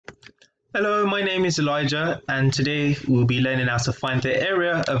Hello, my name is Elijah, and today we'll be learning how to find the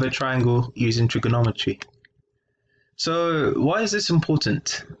area of a triangle using trigonometry. So, why is this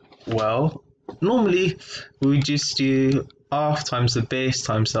important? Well, normally we would just do half times the base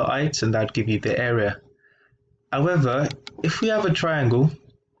times the height, and that'd give you the area. However, if we have a triangle,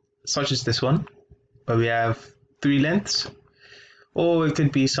 such as this one, where we have three lengths, or it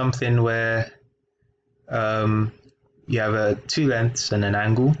could be something where you have two lengths and an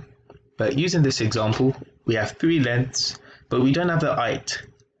angle. But using this example, we have three lengths, but we don't have the height.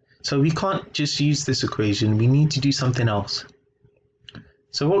 So we can't just use this equation, we need to do something else.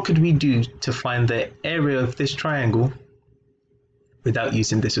 So what could we do to find the area of this triangle without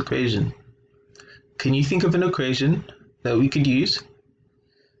using this equation? Can you think of an equation that we could use?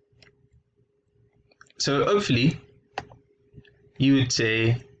 So hopefully, you would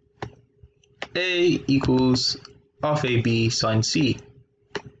say A equals half AB sine C.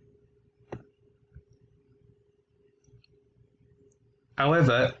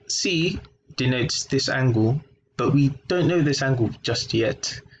 However, C denotes this angle, but we don't know this angle just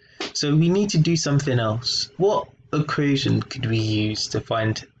yet. So we need to do something else. What equation could we use to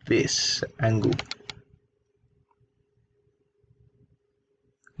find this angle?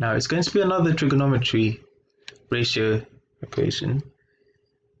 Now it's going to be another trigonometry ratio equation,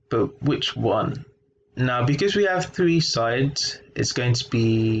 but which one? Now because we have three sides, it's going to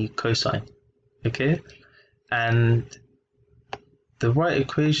be cosine, okay? And the right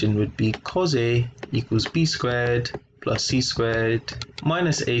equation would be cos A equals B squared plus C squared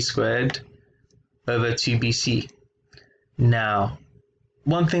minus A squared over 2BC. Now,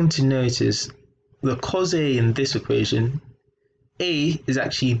 one thing to note is the cos A in this equation, A is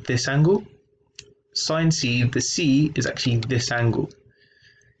actually this angle, sine C, the C is actually this angle.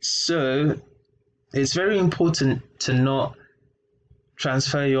 So it's very important to not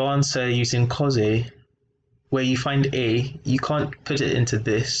transfer your answer using cos A. Where you find A, you can't put it into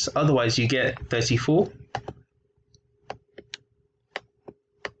this, otherwise you get 34.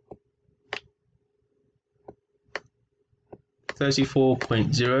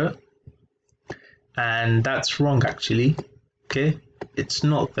 .0, and that's wrong actually, okay? It's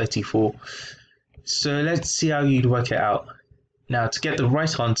not 34. So let's see how you'd work it out. Now to get the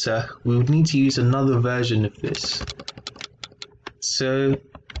right answer, we would need to use another version of this. So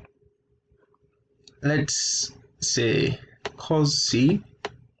let's say cos C.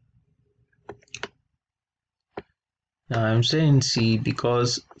 Now I'm saying C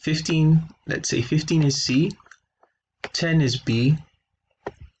because 15, let's say 15 is C, 10 is B,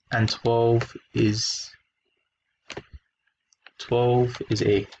 and 12 is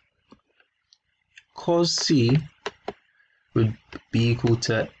A. Cos C would be equal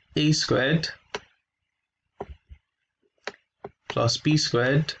to A squared plus B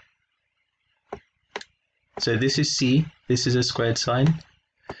squared. So this is C, this is a squared sign,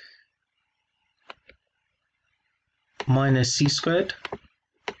 minus C squared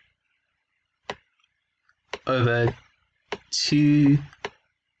over 2AB.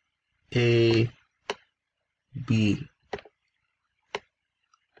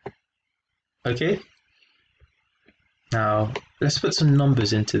 Okay? Now, let's put some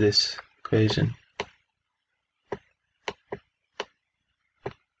numbers into this equation.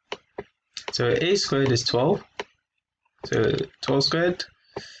 So A squared is 12, so 12 squared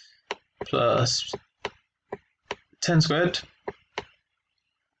plus 10 squared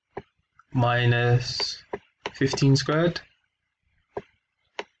minus 15 squared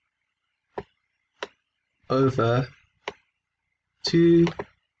over 2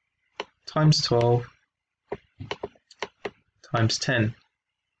 times 12 times 10.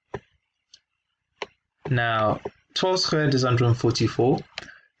 Now 12 squared is 144.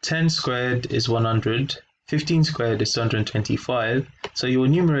 10 squared is 100, 15 squared is 225, so your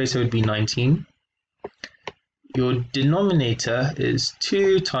numerator would be 19. Your denominator is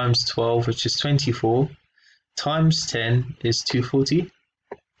 2 times 12, which is 24, times 10 is 240.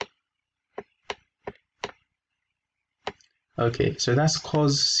 Okay, so that's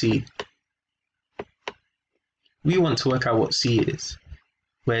cos C. We want to work out what C is,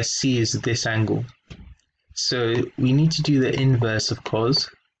 where C is this angle. So we need to do the inverse of cos.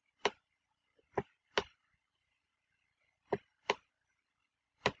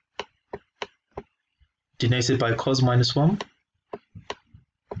 Denoted by cos minus 1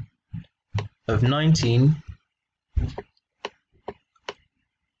 of 19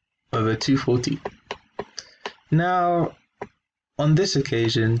 over 240. Now, on this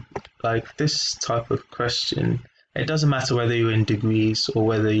occasion, like this type of question, it doesn't matter whether you're in degrees or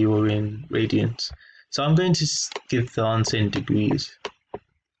whether you're in radians. So I'm going to give the answer in degrees.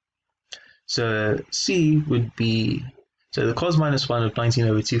 So C would be, so the cos minus 1 of 19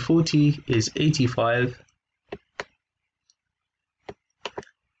 over 240 is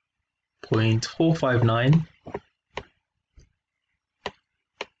 85.459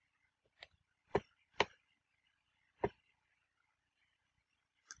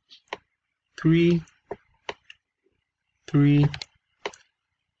 3,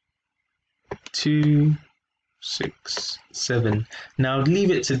 2, 6, 7. Now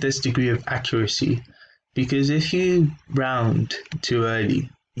leave it to this degree of accuracy, because if you round too early,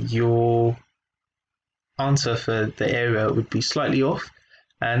 your answer for the area would be slightly off,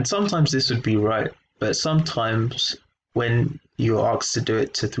 and sometimes this would be right, but sometimes when you're asked to do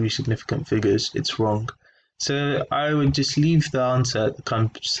it to 3 significant figures, it's wrong. So I would just leave the answer that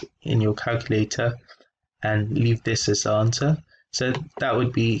comes in your calculator and leave this as the answer. So that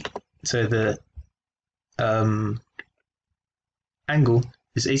would be, so the angle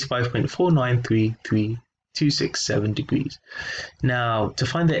is 85.4933.267 degrees. Now, to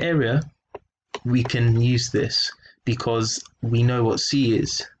find the area, we can use this because we know what C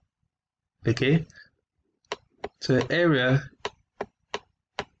is. Okay? So area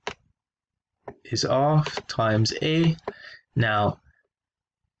is R times A. Now,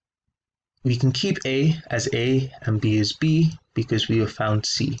 we can keep A as A and B as B because we have found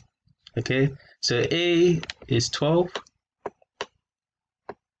C. Okay? So A is 12,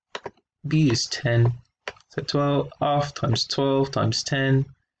 B is 10, so 12, half times 12 times 10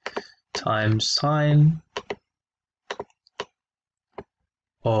 times sine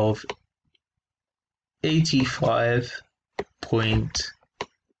of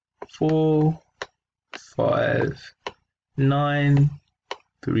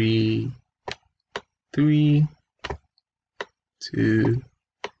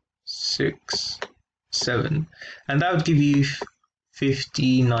and that would give you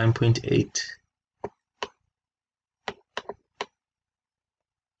 59.8.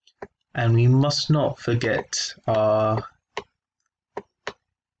 And we must not forget our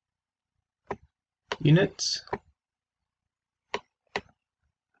units.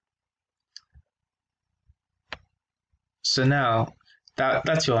 So now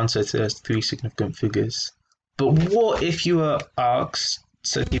that's your answer to those 3 significant figures. But what if you were asked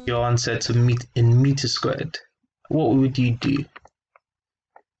to give your answer to in meters squared? What would you do?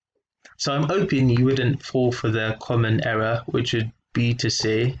 So I'm hoping you wouldn't fall for the common error, which would be to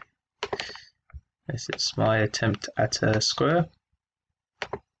say, this is my attempt at a square.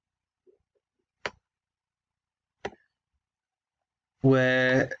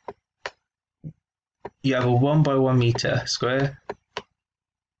 Where you have a 1 by 1 meter square,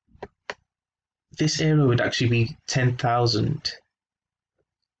 this area would actually be 10,000.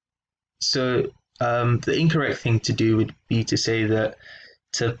 So the incorrect thing to do would be to say that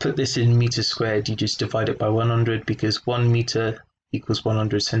to put this in meters squared, you just divide it by 100 because 1 meter equals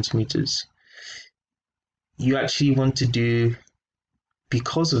 100 centimeters. You actually want to do,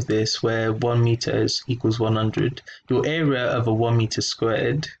 because of this, where 1 meter equals 100, your area of a 1 meter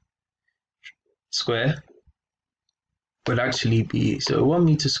square would actually be, so 1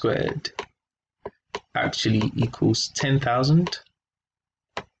 meter squared actually equals 10,000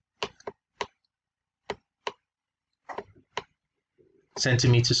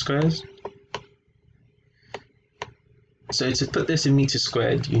 centimeter squares. So to put this in meters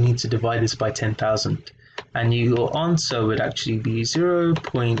squared, you need to divide this by 10,000, and your answer would actually be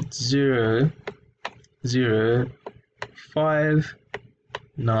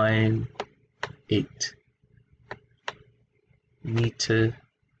 0.00598 meter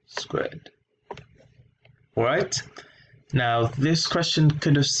squared. Alright, now this question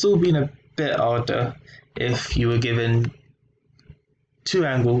could have still been a bit harder if you were given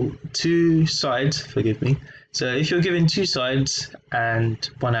two sides, forgive me. So if you're given 2 sides and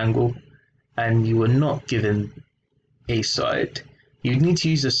 1 angle, and you were not given a side, you'd need to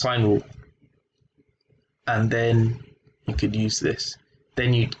use the sine rule, and then you could use this.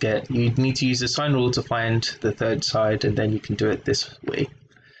 Then you'd need to use the sine rule to find the 3rd side, and then you can do it this way.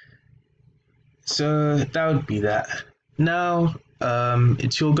 So that would be that. Now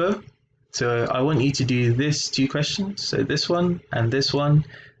it's your go. So I want you to do this 2 questions, so this one, and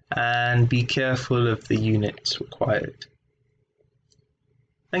be careful of the units required.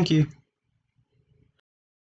 Thank you.